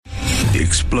The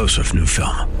explosive new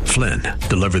film, Flynn,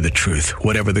 deliver the truth,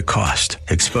 whatever the cost,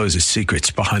 exposes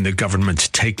secrets behind the government's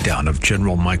takedown of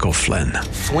General Michael Flynn.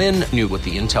 Flynn knew what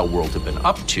the intel world had been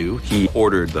up to. He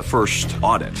ordered the first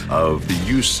audit of the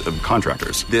use of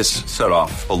contractors. This set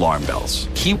off alarm bells.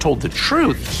 He told the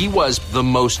truth. He was the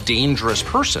most dangerous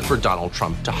person for Donald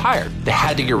Trump to hire. They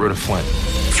had to get rid of Flynn.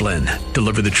 Flynn,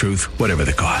 deliver the truth, whatever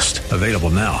the cost. Available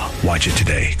now. Watch it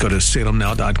today. Go to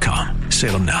salemnow.com.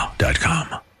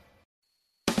 salemnow.com.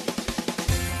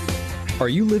 Are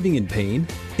you living in pain?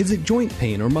 Is it joint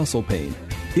pain or muscle pain?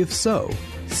 If so,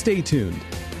 stay tuned.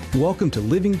 Welcome to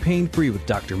Living Pain Free with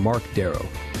Dr. Mark Darrow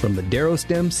from the Darrow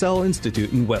Stem Cell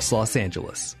Institute in West Los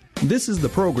Angeles. This is the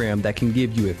program that can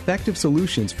give you effective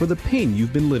solutions for the pain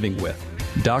you've been living with.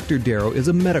 Dr. Darrow is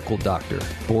a medical doctor,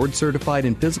 board certified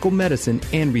in physical medicine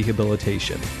and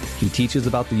rehabilitation. He teaches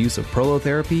about the use of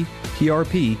prolotherapy,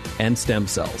 PRP, and stem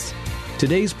cells.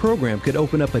 Today's program could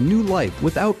open up a new life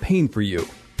without pain for you.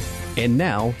 And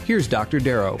now, here's Dr.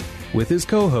 Darrow with his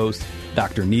co-host,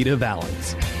 Dr. Nita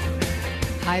Valens.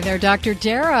 Hi there, Dr.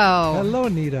 Darrow. Hello,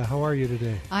 Nita. How are you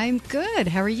today? I'm good.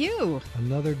 How are you?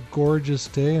 Another gorgeous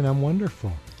day, and I'm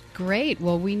wonderful. Great.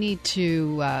 Well, we need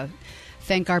to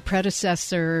thank our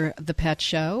predecessor, The Pet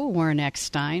Show, Warren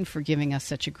Eckstein, for giving us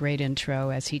such a great intro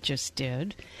as he just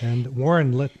did. And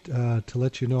Warren, to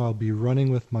let you know, I'll be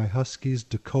running with my Huskies,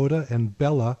 Dakota and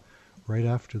Bella, right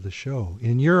after the show,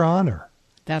 in your honor.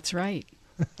 That's right.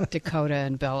 Dakota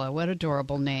and Bella. What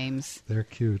adorable names. They're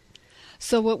cute.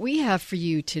 So what we have for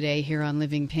you today here on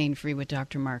Living Pain Free with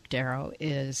Dr. Mark Darrow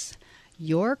is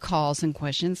your calls and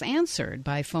questions answered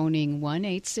by phoning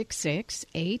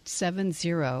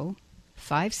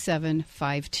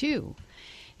 1-866-870-5752.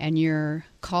 And your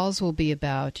calls will be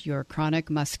about your chronic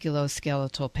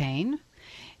musculoskeletal pain.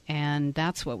 And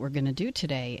that's what we're going to do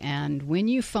today. And when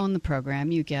you phone the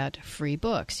program, you get free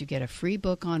books. You get a free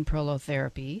book on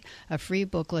prolotherapy, a free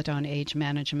booklet on age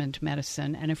management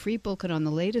medicine, and a free booklet on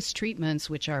the latest treatments,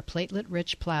 which are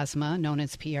platelet-rich plasma, known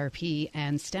as PRP,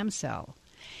 and stem cell.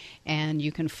 And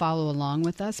you can follow along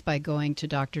with us by going to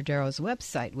Dr. Darrow's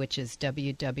website, which is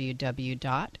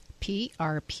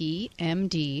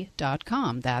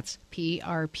www.prpmd.com. That's prpmd.com.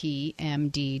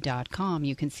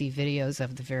 You can see videos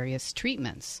of the various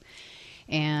treatments.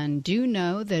 And do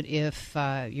know that if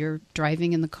you're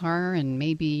driving in the car and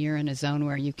maybe you're in a zone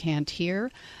where you can't hear,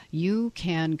 you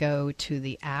can go to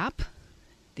the app,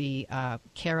 the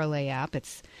Carolay app.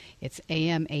 It's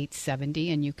AM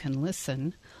 870, and you can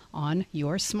listen on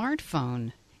your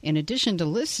smartphone. In addition to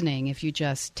listening, if you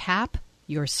just tap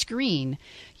your screen,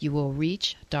 you will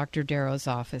reach Dr. Darrow's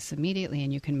office immediately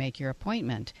and you can make your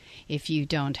appointment. If you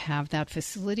don't have that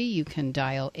facility, you can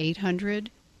dial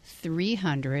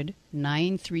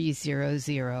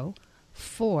 800-300-9300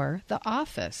 for the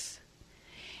office.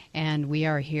 And we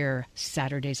are here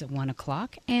Saturdays at 1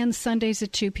 o'clock and Sundays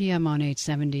at 2 p.m. on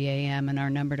 870 a.m. And our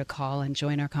number to call and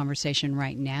join our conversation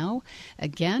right now,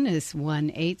 again, is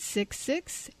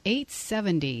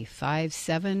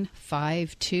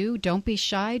 1-866-870-5752. Don't be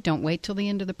shy. Don't wait till the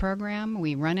end of the program.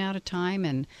 We run out of time,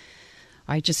 and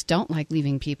I just don't like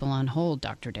leaving people on hold,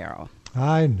 Dr. Darrow.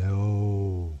 I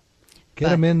know. Get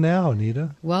them in now,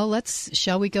 Nita. Well,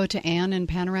 shall we go to Ann in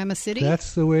Panorama City?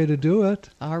 That's the way to do it.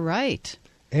 All right.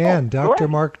 And Dr.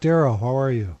 Mark Darrow, how are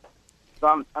you?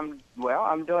 So I'm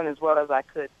doing as well as I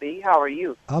could be. How are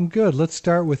you? I'm good. Let's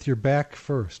start with your back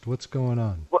first. What's going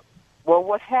on? Well,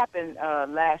 what happened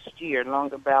last year,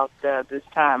 long about this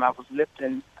time, I was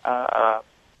lifting a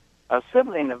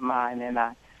sibling of mine, and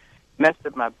I messed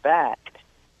up my back,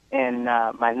 and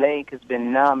my leg has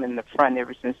been numb in the front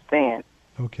ever since then.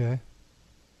 Okay.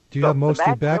 Do you have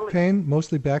mostly back pain?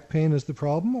 Mostly back pain is the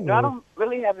problem? Or? No, I don't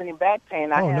really have any back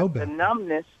pain. I have the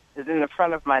numbness is in the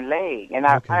front of my leg. And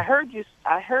I heard you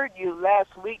last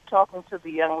week talking to the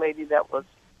young lady that was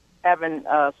having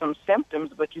some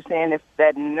symptoms, but you're saying if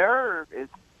that nerve is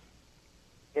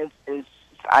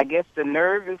I guess the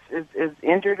nerve is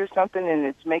injured or something, and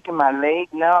it's making my leg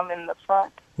numb in the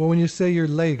front. Well, when you say your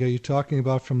leg, are you talking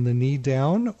about from the knee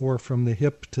down or from the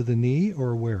hip to the knee,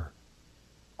 or where?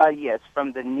 Yes,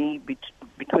 from the knee,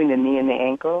 between the knee and the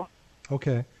ankle.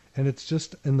 Okay. And it's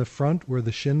just in the front where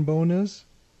the shin bone is?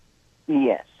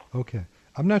 Yes. Okay.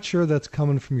 I'm not sure that's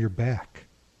coming from your back.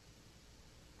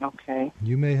 Okay.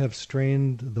 You may have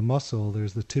strained the muscle.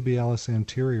 There's the tibialis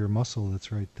anterior muscle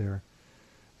that's right there.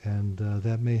 And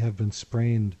that may have been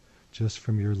sprained just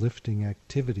from your lifting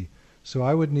activity. So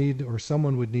I would need, or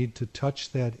someone would need to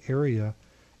touch that area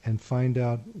and find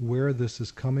out where this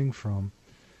is coming from.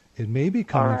 It may be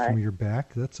coming from your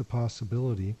back. That's a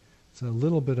possibility. It's a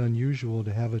little bit unusual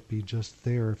to have it be just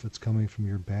there if it's coming from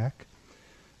your back.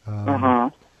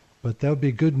 But that would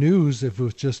be good news if it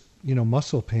was just,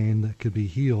 muscle pain that could be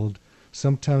healed.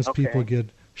 Sometimes people get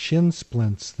shin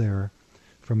splints there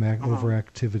from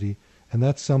overactivity, and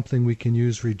that's something we can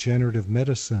use regenerative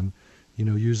medicine,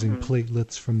 using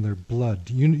platelets from their blood.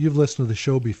 You've listened to the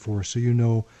show before, so you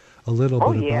know a little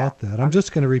bit about that. I'm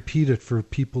just going to repeat it for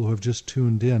people who have just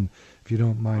tuned in, if you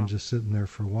don't mind just sitting there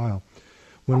for a while.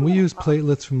 When we use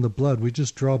platelets from the blood, we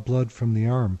just draw blood from the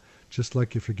arm, just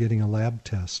like if you're getting a lab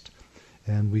test.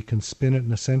 And we can spin it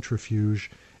in a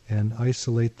centrifuge and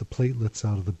isolate the platelets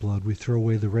out of the blood. We throw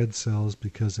away the red cells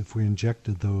because if we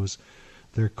injected those,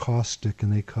 they're caustic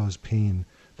and they cause pain.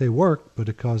 They work, but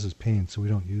it causes pain, so we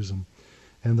don't use them.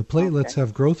 And the platelets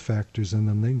have growth factors in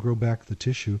them. They can grow back the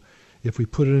tissue. If we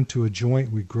put it into a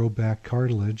joint, we grow back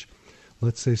cartilage.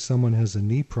 Let's say someone has a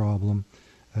knee problem,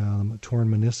 a torn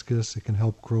meniscus, it can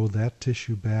help grow that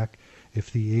tissue back.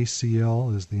 If the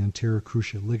ACL, is the anterior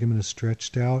cruciate ligament, is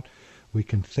stretched out, we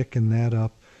can thicken that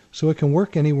up. So it can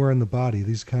work anywhere in the body.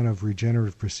 These kind of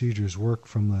regenerative procedures work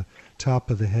from the top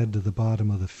of the head to the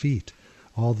bottom of the feet,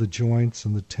 all the joints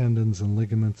and the tendons and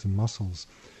ligaments and muscles.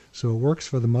 So it works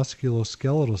for the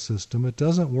musculoskeletal system. It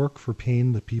doesn't work for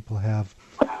pain that people have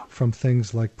from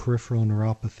things like peripheral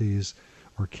neuropathies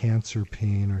or cancer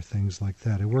pain or things like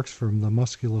that. It works for the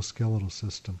musculoskeletal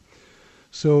system.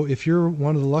 So if you're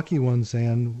one of the lucky ones,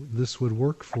 Anne, this would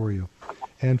work for you.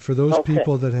 And for those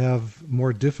people that have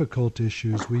more difficult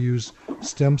issues, we use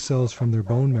stem cells from their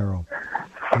bone marrow.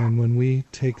 And when we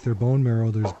take their bone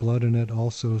marrow, there's blood in it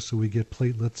also, so we get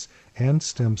platelets and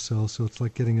stem cells, so it's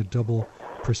like getting a double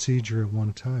procedure at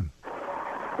one time.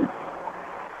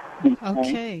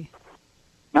 Okay.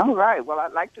 All right. Well,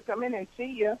 I'd like to come in and see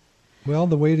you. Well,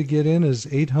 the way to get in is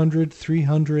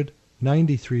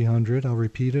 800-300-9300. I'll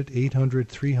repeat it,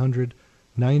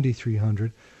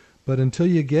 800-300-9300. But until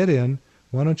you get in,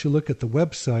 why don't you look at the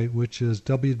website, which is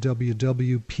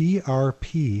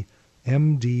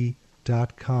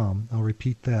www.prpmd.com. I'll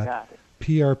repeat that,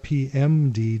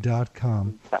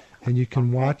 prpmd.com. And you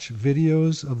can watch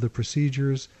videos of the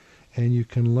procedures, and you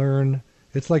can learn.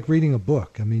 It's like reading a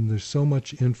book. I mean, there's so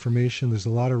much information. There's a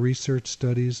lot of research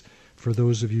studies for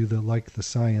those of you that like the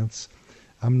science.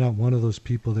 I'm not one of those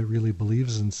people that really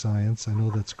believes in science. I know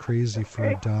that's crazy for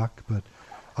a doc, but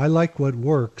I like what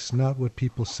works, not what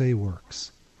people say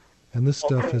works. And this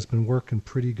stuff has been working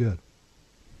pretty good.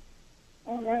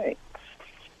 All right.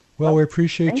 Well, we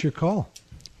appreciate your call.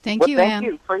 Thank you, Ann.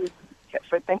 Thank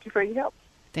you for your help.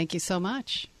 Thank you so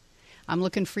much. I'm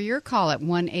looking for your call at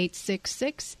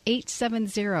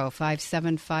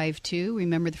 1-866-870-5752.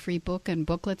 Remember the free book and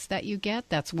booklets that you get?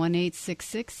 That's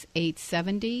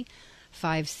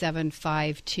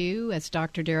 1-866-870-5752. As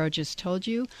Dr. Darrow just told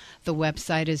you, the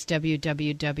website is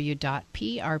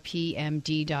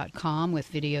www.prpmd.com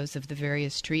with videos of the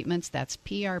various treatments. That's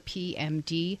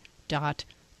prpmd.com.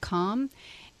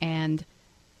 And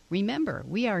remember,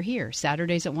 we are here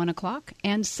Saturdays at 1 o'clock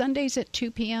and Sundays at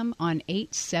 2 p.m. on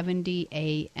 870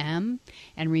 a.m.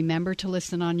 And remember to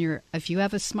listen on your, if you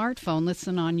have a smartphone,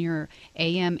 listen on your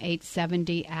AM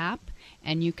 870 app,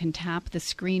 and you can tap the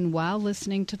screen while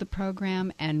listening to the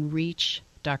program and reach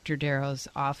Dr. Darrow's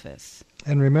office.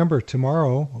 And remember,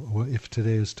 tomorrow, if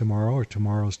today is tomorrow or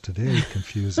tomorrow's today,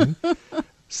 confusing,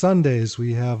 Sundays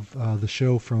we have the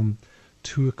show from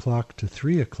 2 o'clock to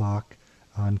 3 o'clock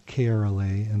on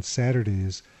KRLA, and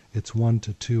Saturdays it's 1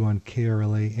 to 2 on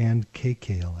KRLA and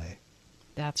KKLA.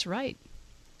 That's right.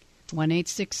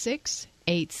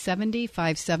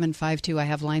 1-866-870-5752. I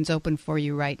have lines open for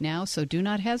you right now, so do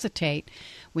not hesitate.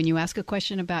 When you ask a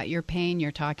question about your pain,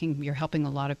 you're helping a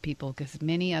lot of people because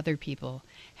many other people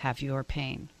have your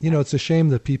pain. You know, it's a shame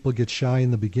that people get shy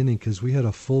in the beginning because we had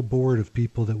a full board of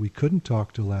people that we couldn't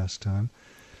talk to last time.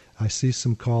 I see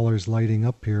some callers lighting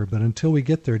up here, but until we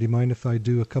get there, do you mind if I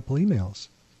do a couple emails?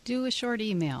 Do a short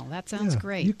email. That sounds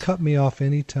great. You cut me off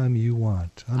anytime you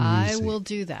want. I will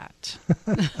do that.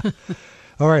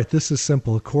 All right, this is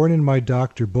simple. According to my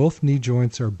doctor, both knee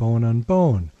joints are bone on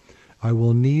bone. I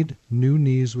will need new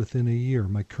knees within a year.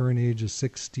 My current age is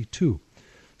 62.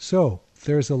 So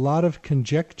there's a lot of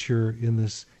conjecture in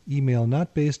this email,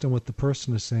 not based on what the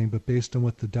person is saying, but based on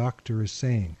what the doctor is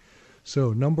saying.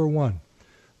 So number one,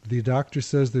 the doctor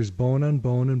says there's bone on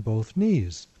bone in both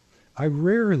knees. I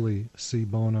rarely see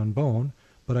bone on bone,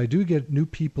 but I do get new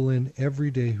people in every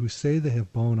day who say they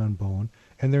have bone on bone,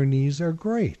 and their knees are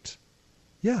great.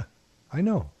 Yeah, I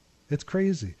know. It's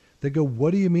crazy. They go,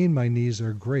 what do you mean my knees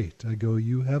are great? I go,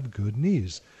 you have good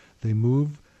knees. They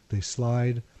move, they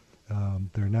slide,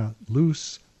 they're not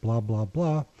loose, blah, blah,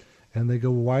 blah. And they go,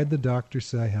 why'd the doctor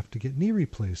say I have to get knee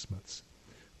replacements?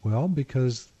 Well,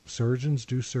 because surgeons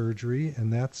do surgery,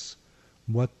 and that's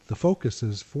what the focus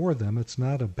is for them. It's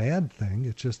not a bad thing.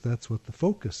 It's just that's what the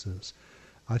focus is.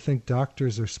 I think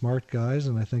doctors are smart guys,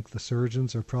 and I think the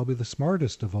surgeons are probably the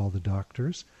smartest of all the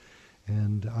doctors.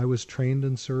 And I was trained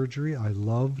in surgery. I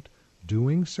loved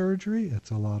doing surgery.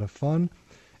 It's a lot of fun.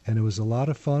 And it was a lot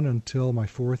of fun until my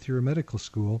 4th year of medical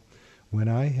school when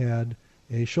I had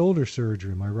a shoulder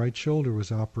surgery. My right shoulder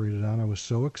was operated on. I was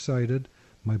so excited.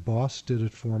 My boss did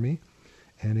it for me,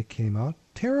 and it came out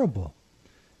terrible.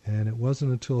 And it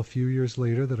wasn't until a few years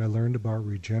later that I learned about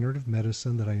regenerative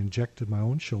medicine, that I injected my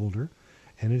own shoulder,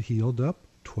 and it healed up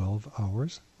 12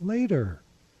 hours later.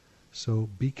 So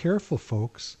be careful,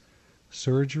 folks.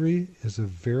 Surgery is a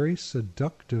very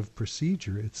seductive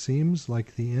procedure. It seems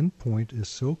like the end point is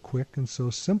so quick and so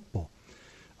simple.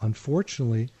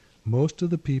 Unfortunately, most of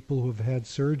the people who have had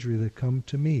surgery that come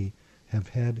to me have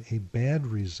had a bad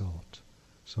result.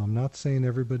 So I'm not saying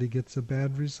everybody gets a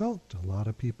bad result. A lot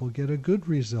of people get a good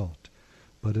result.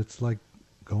 But it's like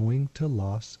going to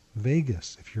Las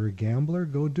Vegas. If you're a gambler,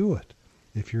 go do it.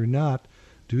 If you're not,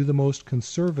 do the most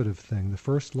conservative thing. The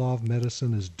first law of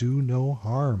medicine is do no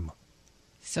harm.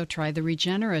 So try the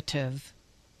regenerative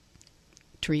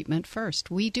treatment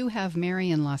first. We do have Mary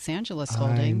in Los Angeles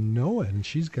holding. I know it, and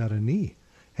she's got a knee.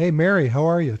 Hey, Mary, how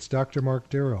are you? It's Dr. Mark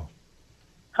Darrow.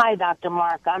 Hi, Dr.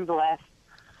 Mark. I'm blessed.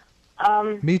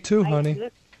 Me too, honey.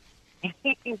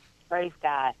 Praise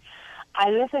God.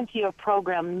 I listened to your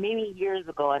program many years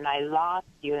ago, and I lost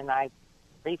you, and I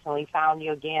recently found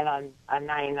you again on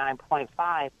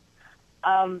 99.5.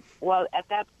 Well, at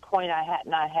that point, I had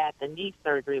not had the knee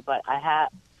surgery, but I had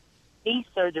knee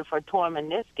surgery for torn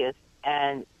meniscus,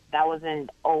 and that was in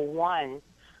 '01,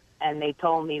 and they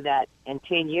told me that in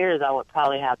 10 years I would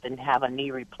probably have to have a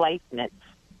knee replacement.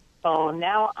 So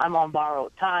now I'm on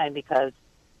borrowed time because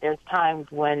there's times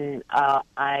when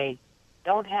I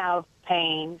don't have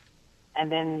pain,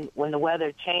 and then when the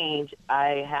weather changes,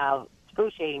 I have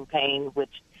excruciating pain,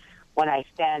 which when I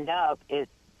stand up, it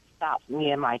stops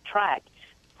me in my track.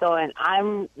 So, and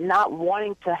I'm not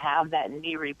wanting to have that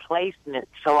knee replacement,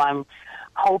 so I'm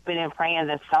hoping and praying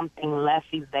that something less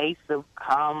evasive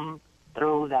come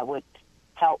through that would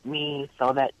help me,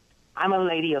 so that I'm a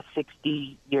lady of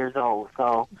 60 years old.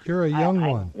 So you're a young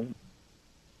one.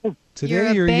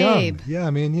 Today you're young. Yeah, I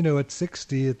mean, you know, at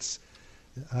 60, it's,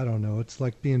 I don't know, it's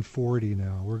like being 40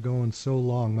 now. We're going so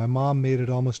long. My mom made it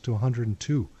almost to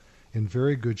 102, in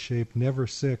very good shape, never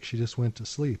sick. She just went to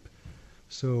sleep.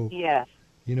 So, yes.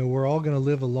 You know, we're all going to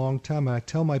live a long time. And I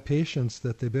tell my patients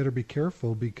that they better be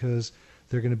careful because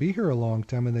they're going to be here a long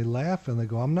time, and they laugh and they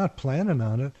go, I'm not planning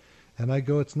on it. And I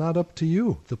go, it's not up to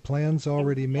you. The plan's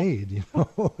already made, you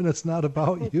know, and it's not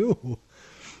about you.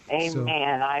 Amen. So,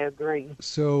 I agree.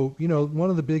 So, you know, one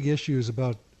of the big issues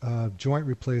about joint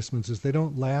replacements is they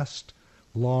don't last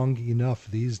long enough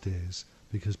these days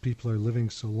because people are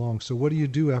living so long. So what do you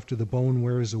do after the bone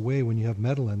wears away when you have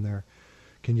metal in there?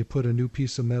 Can you put a new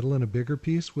piece of metal in a bigger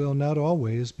piece? Well, not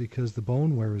always, because the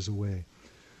bone wears away.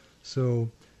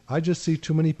 So I just see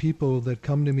too many people that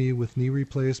come to me with knee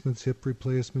replacements, hip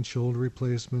replacements, shoulder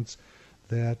replacements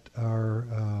that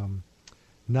are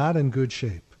not in good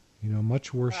shape. You know,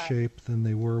 much worse shape than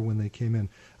they were when they came in.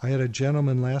 I had a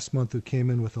gentleman last month who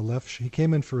came in with he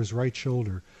came in for his right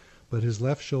shoulder, but his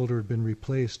left shoulder had been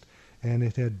replaced, and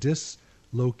it had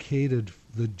dislocated,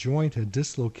 the joint had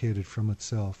dislocated from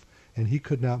itself, and he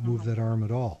could not move that arm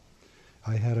at all.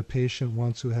 I had a patient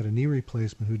once who had a knee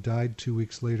replacement who died 2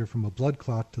 weeks later from a blood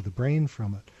clot to the brain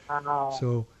from it.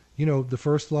 So, you know, the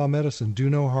first law of medicine, do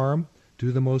no harm,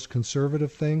 do the most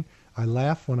conservative thing. I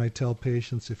laugh when I tell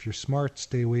patients, if you're smart,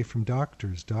 stay away from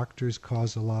doctors. Doctors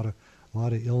cause a lot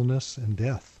of illness and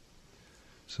death.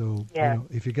 So, you know,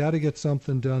 if you got to get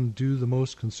something done, do the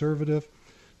most conservative.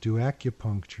 Do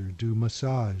acupuncture, do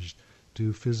massage,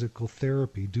 do physical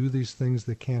therapy, do these things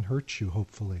that can't hurt you,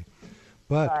 hopefully.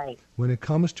 But when it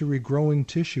comes to regrowing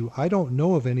tissue, I don't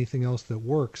know of anything else that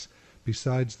works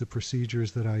besides the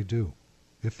procedures that I do.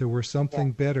 If there were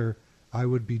something better, I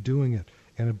would be doing it.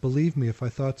 And believe me, if I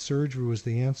thought surgery was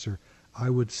the answer, I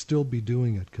would still be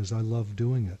doing it because I love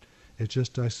doing it. It's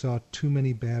just I saw too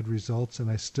many bad results,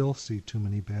 and I still see too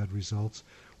many bad results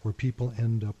where people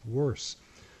end up worse.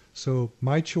 So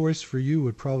my choice for you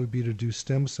would probably be to do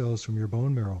stem cells from your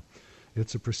bone marrow.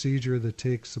 It's a procedure that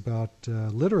takes about,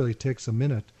 literally takes a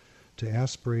minute to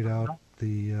aspirate out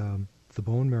the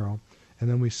bone marrow, and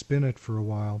then we spin it for a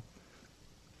while,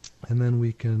 and then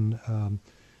we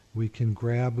can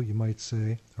grab, what you might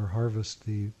say, or harvest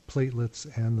the platelets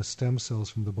and the stem cells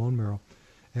from the bone marrow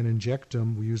and inject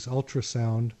them. We use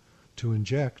ultrasound to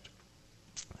inject.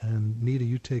 And Nita,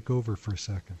 you take over for a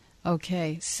second.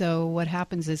 Okay, so what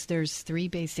happens is there's 3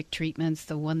 basic treatments.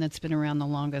 The one that's been around the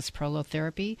longest,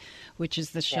 prolotherapy, which is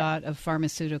the shot of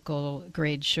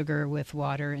pharmaceutical-grade sugar with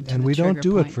water into And the we don't trigger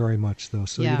do point. it very much, though,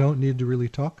 so Yeah. you don't need to really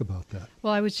talk about that.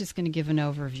 Well, I was just going to give an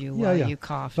overview while you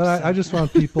coughed. But so. I just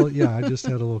want people, I just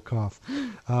had a little cough.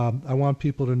 I want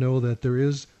people to know that there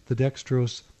is the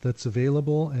dextrose that's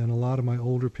available, and a lot of my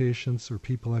older patients or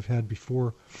people I've had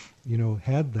before,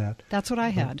 had that. That's what I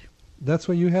had. That's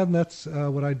what you had, and that's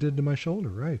what I did to my shoulder,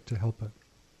 right, to help it.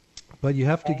 But you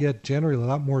have to get generally a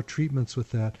lot more treatments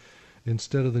with that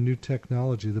instead of the new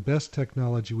technology. The best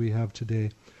technology we have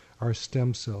today are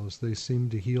stem cells. They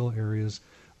seem to heal areas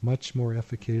much more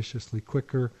efficaciously,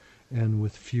 quicker, and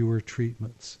with fewer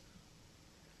treatments.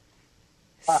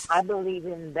 I believe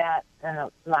in that a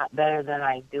lot better than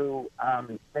I do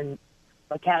the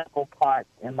mechanical parts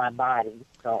in my body.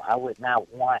 So I would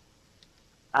not want.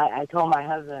 I told my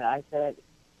husband, I said,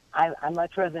 I'd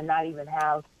much rather not even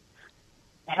have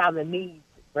the needs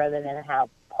rather than have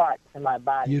parts in my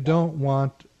body. You don't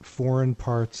want foreign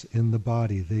parts in the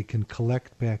body. They can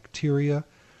collect bacteria.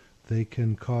 They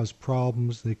can cause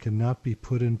problems. They cannot be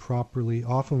put in properly.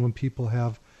 Often when people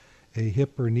have a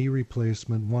hip or knee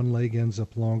replacement, one leg ends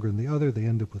up longer than the other. They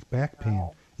end up with back pain,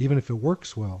 even if it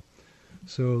works well.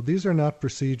 So these are not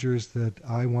procedures that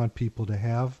I want people to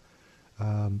have.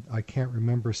 I can't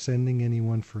remember sending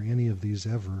anyone for any of these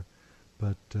ever.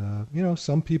 But,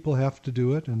 some people have to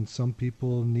do it, and some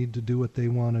people need to do what they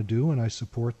want to do, and I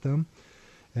support them.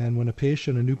 And when a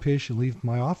new patient leaves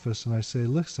my office, and I say,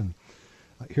 listen,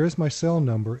 here's my cell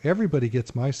number. Everybody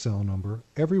gets my cell number.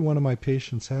 Every one of my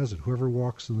patients has it, whoever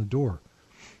walks in the door.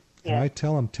 Yeah. And I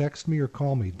tell them, text me or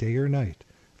call me day or night.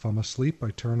 If I'm asleep, I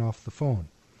turn off the phone.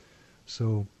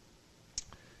 So,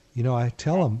 I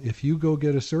tell them, if you go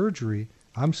get a surgery,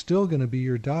 I'm still going to be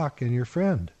your doc and your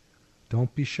friend.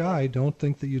 Don't be shy. Don't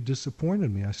think that you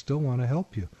disappointed me. I still want to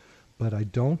help you. But I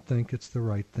don't think it's the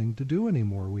right thing to do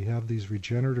anymore. We have these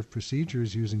regenerative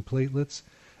procedures using platelets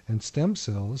and stem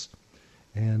cells.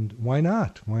 And why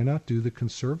not? Why not do the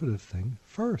conservative thing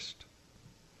first?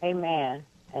 Amen.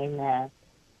 Amen.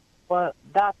 Well,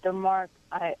 Dr. Mark,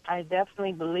 I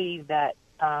definitely believe that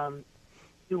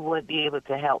you would be able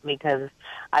to help me because,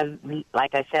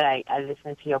 like I said, I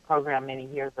listened to your program many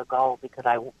years ago because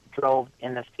I drove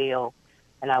in the field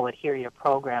and I would hear your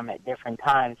program at different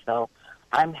times. So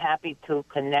I'm happy to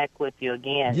connect with you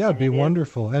again. Yeah, it'd be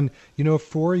wonderful. And,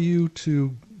 for you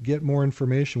to get more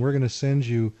information, we're going to send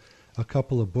you a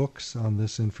couple of books on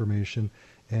this information.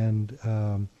 And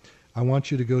I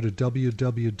want you to go to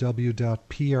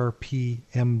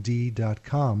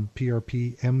www.prpmd.com,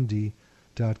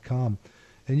 prpmd.com.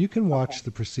 And you can watch the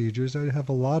procedures. I have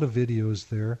a lot of videos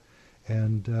there,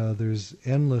 and there's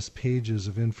endless pages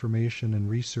of information and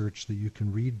research that you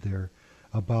can read there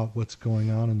about what's going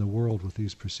on in the world with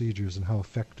these procedures and how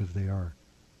effective they are.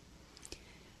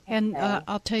 And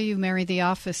I'll tell you, Mary, the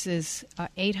office is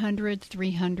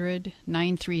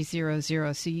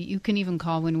 800-300-9300. So you can even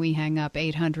call when we hang up,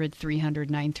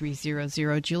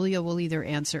 800-300-9300. Julia will either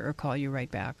answer or call you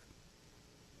right back.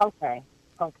 Okay.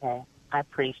 I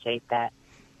appreciate that.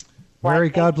 Mary,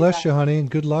 God bless you, honey, and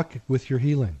good luck with your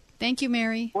healing. Thank you,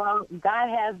 Mary. Well, God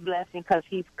has blessed me because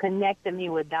he's connected me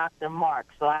with Dr. Mark,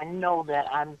 so I know that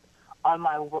I'm on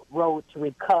my road to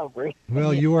recovery.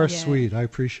 Well, you are sweet. I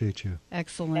appreciate you.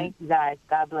 Excellent. Thank you, guys.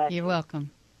 God bless you. You're welcome.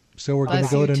 So we're going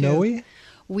to go to Noe?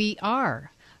 We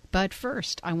are. But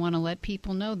first, I want to let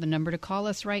people know the number to call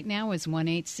us right now is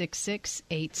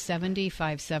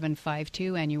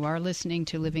 1-866-870-5752, and you are listening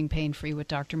to Living Pain-Free with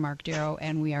Dr. Mark Darrow,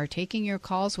 and we are taking your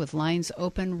calls with lines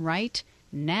open right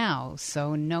now.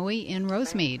 So, Noe in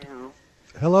Rosemead.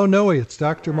 Hello, Noe. It's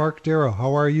Dr. Mark Darrow.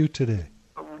 How are you today?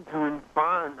 I'm doing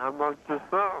fine. How about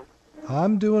yourself?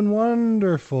 I'm doing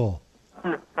wonderful.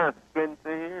 That's good to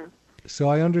hear. So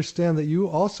I understand that you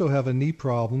also have a knee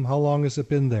problem. How long has it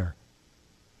been there?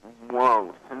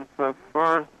 Well, since the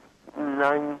first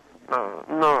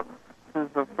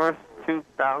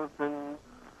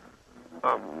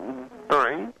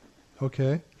 2003.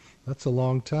 Okay, that's a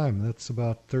long time. That's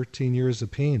about 13 years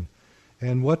of pain.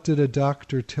 And what did a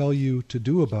doctor tell you to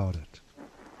do about it?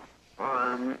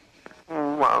 Well,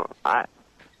 I've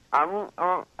been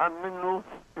a little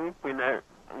stupid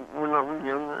when I was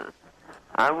younger.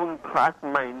 I would crack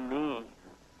my knee.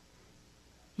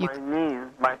 My knees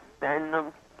by standing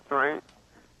up straight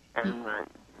and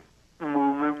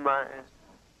moving my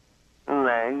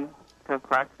leg to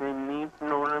crack the knee, you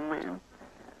know what I mean?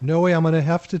 No way, I'm going to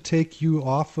have to take you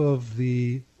off of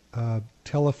the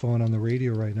telephone on the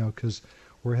radio right now because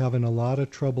we're having a lot of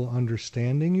trouble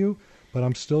understanding you, but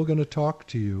I'm still going to talk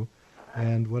to you.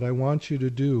 And what I want you to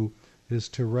do is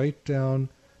to write down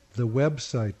the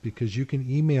website, because you can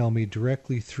email me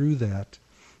directly through that.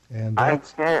 And I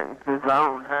can't because I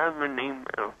don't have an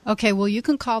email. Okay, well, you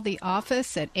can call the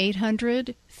office at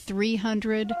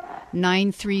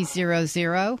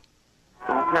 800-300-9300.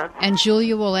 Okay. And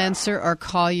Julia will answer or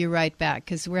call you right back,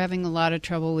 because we're having a lot of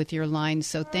trouble with your line.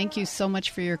 So thank you so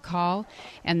much for your call.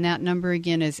 And that number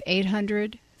again is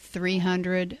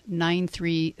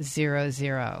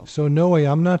 800-300-9300. So, Noe,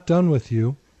 I'm not done with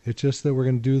you. It's just that we're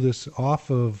going to do this off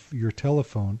of your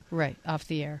telephone. Right, off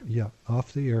the air. Yeah,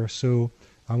 off the air. So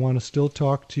I want to still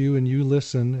talk to you and you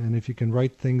listen. And if you can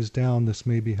write things down, this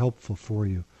may be helpful for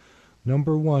you.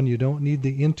 Number one, you don't need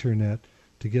the internet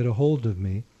to get a hold of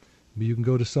me. You can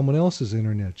go to someone else's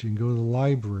internet. You can go to the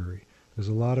library. There's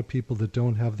a lot of people that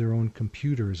don't have their own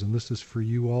computers, and this is for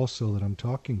you also that I'm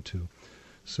talking to.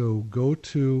 So go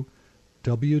to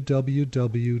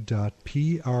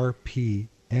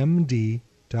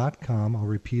www.prpmd.com. I'll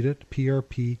repeat it,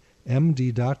 prpmd.com.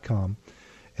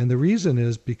 And the reason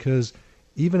is because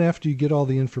even after you get all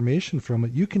the information from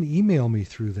it, you can email me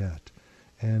through that.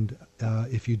 And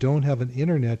if you don't have an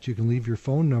internet, you can leave your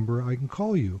phone number. I can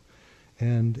call you.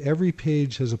 And every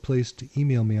page has a place to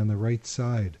email me on the right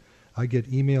side. I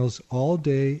get emails all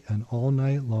day and all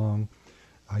night long.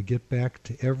 I get back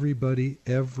to everybody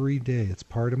every day. It's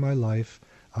part of my life.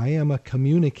 I am a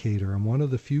communicator. I'm one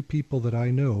of the few people that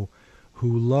I know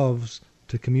who loves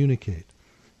to communicate.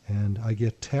 And I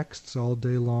get texts all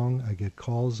day long. I get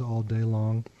calls all day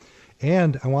long.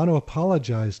 And I want to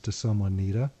apologize to someone,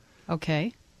 Nita.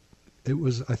 Okay. It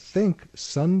was, I think,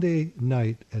 Sunday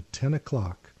night at 10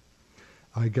 o'clock.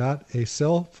 I got a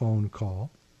cell phone call.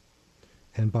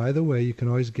 And by the way, you can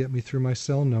always get me through my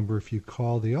cell number if you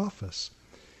call the office.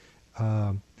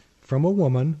 From a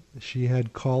woman. She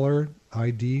had caller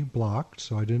ID blocked,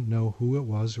 so I didn't know who it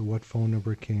was or what phone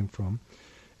number it came from.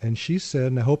 And she said,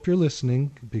 and I hope you're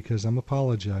listening because I'm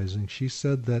apologizing, she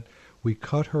said that we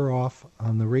cut her off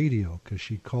on the radio because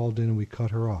she called in and we cut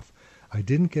her off. I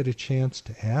didn't get a chance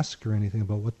to ask her anything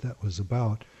about what that was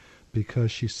about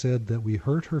because she said that we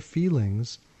hurt her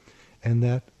feelings and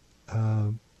that,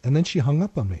 and then she hung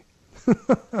up on me.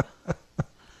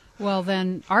 Well,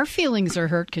 then our feelings are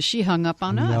hurt because she hung up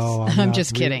on us. No, I'm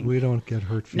just kidding. We don't get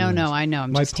hurt feelings. No, I know.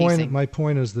 I'm just teasing. teasing. My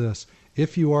point is this.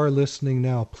 If you are listening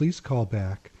now, please call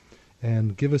back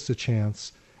and give us a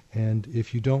chance. And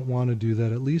if you don't want to do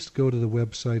that, at least go to the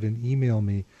website and email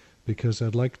me because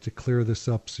I'd like to clear this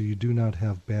up so you do not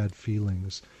have bad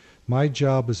feelings. My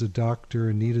job as a doctor,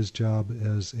 Anita's job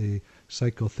as a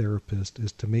psychotherapist,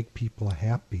 is to make people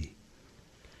happy.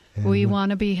 And we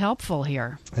want to be helpful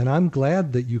here. And I'm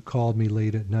glad that you called me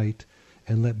late at night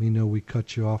and let me know we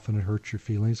cut you off and it hurt your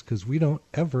feelings because we don't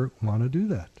ever want to do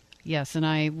that. Yes, and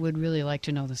I would really like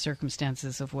to know the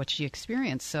circumstances of what she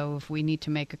experienced. So if we need to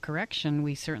make a correction,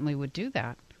 we certainly would do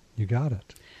that. You got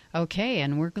it. Okay,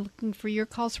 and we're looking for your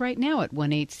calls right now at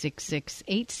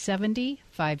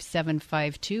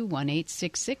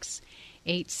 1-866-870-5752,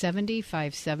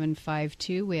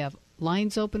 1-866-870-5752. We have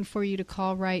lines open for you to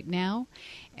call right now.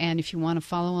 And if you want to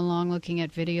follow along looking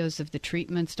at videos of the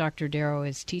treatments Dr. Darrow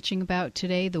is teaching about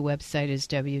today, the website is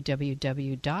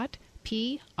www.prpmd.com.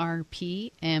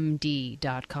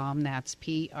 That's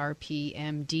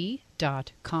prpmd.com.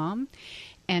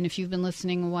 And if you've been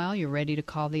listening a while, you're ready to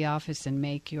call the office and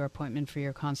make your appointment for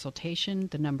your consultation.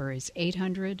 The number is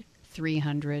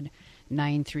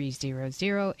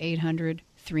 800-300-9300,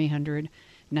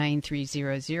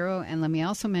 800-300-9300. And let me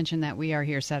also mention that we are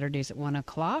here Saturdays at 1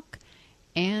 o'clock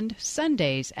and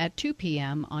Sundays at 2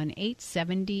 p.m. on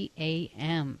 870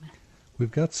 a.m.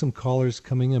 We've got some callers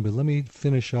coming in, but let me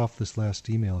finish off this last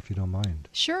email if you don't mind.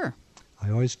 Sure. I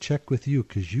always check with you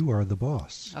because you are the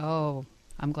boss. Oh,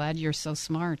 I'm glad you're so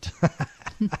smart.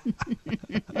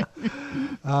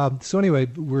 So anyway,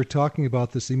 we're talking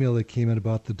about this email that came in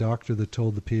about the doctor that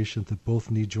told the patient that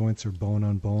both knee joints are bone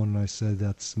on bone, and I said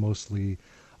that's mostly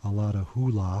a lot of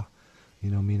hoolah,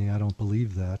 meaning I don't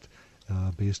believe that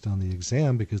based on the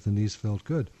exam because the knees felt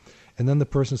good. And then the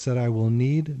person said, I will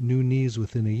need new knees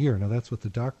within a year. Now that's what the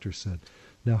doctor said.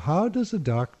 Now how does a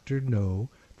doctor know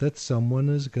that someone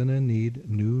is going to need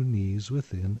new knees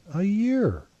within a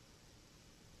year?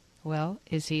 Well,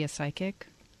 is he a psychic?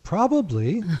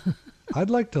 Probably. I'd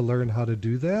like to learn how to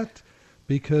do that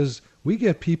because we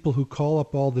get people who call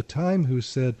up all the time who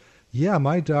said, yeah,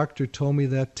 my doctor told me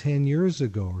that 10 years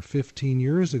ago or 15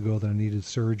 years ago that I needed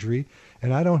surgery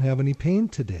and I don't have any pain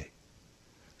today.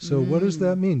 So what does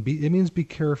that mean? It means be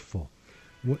careful.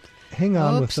 Hang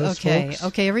on with us, folks.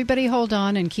 Okay, everybody hold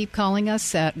on and keep calling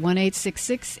us at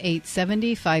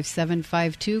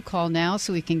 1-866-870-5752. Call now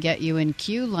so we can get you in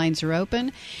queue. Lines are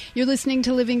open. You're listening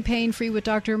to Living Pain Free with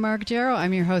Dr. Mark Darrow.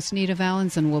 I'm your host, Nita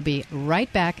Valens, and we'll be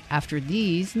right back after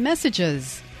these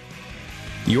messages.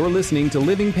 You're listening to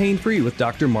Living Pain Free with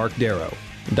Dr. Mark Darrow.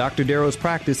 Dr. Darrow's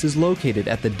practice is located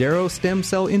at the Darrow Stem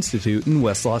Cell Institute in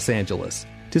West Los Angeles.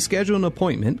 To schedule an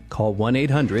appointment, call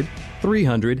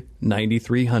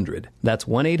 1-800-300-9300. That's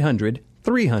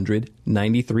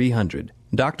 1-800-300-9300.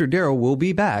 Dr. Darrow will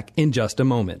be back in just a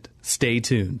moment. Stay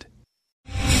tuned.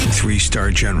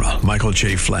 3-star General Michael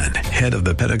J. Flynn, head of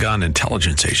the Pentagon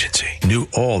Intelligence Agency, knew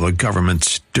all the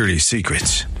government's dirty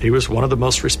secrets. He was one of the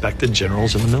most respected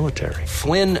generals in the military.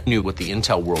 Flynn knew what the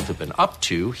intel world had been up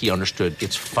to. He understood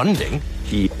its funding.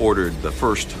 He ordered the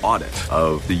first audit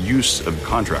of the use of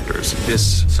contractors.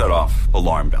 This set off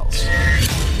alarm bells.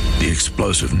 The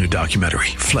explosive new documentary,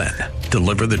 Flynn,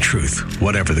 Deliver the Truth,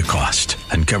 Whatever the Cost,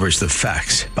 uncovers the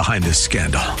facts behind this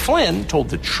scandal. Flynn told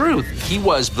the truth. He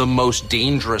was the most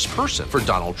dangerous person for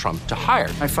Donald Trump to hire.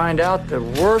 I find out the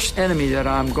worst enemy that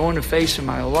I'm going to face in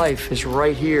my life is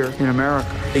right here in America.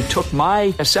 They took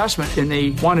my assessment and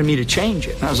they wanted me to change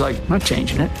it. And I was like, I'm not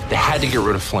changing it. They had to get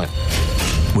rid of Flynn.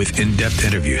 With in-depth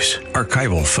interviews,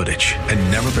 archival footage,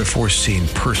 and never-before-seen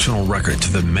personal records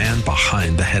of the man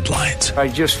behind the headlines. I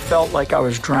just felt like I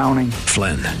was drowning.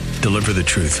 Flynn, Deliver the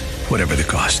Truth, Whatever the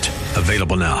Cost.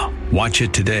 Available now. Watch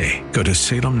it today. Go to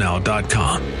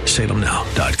salemnow.com.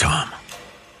 salemnow.com.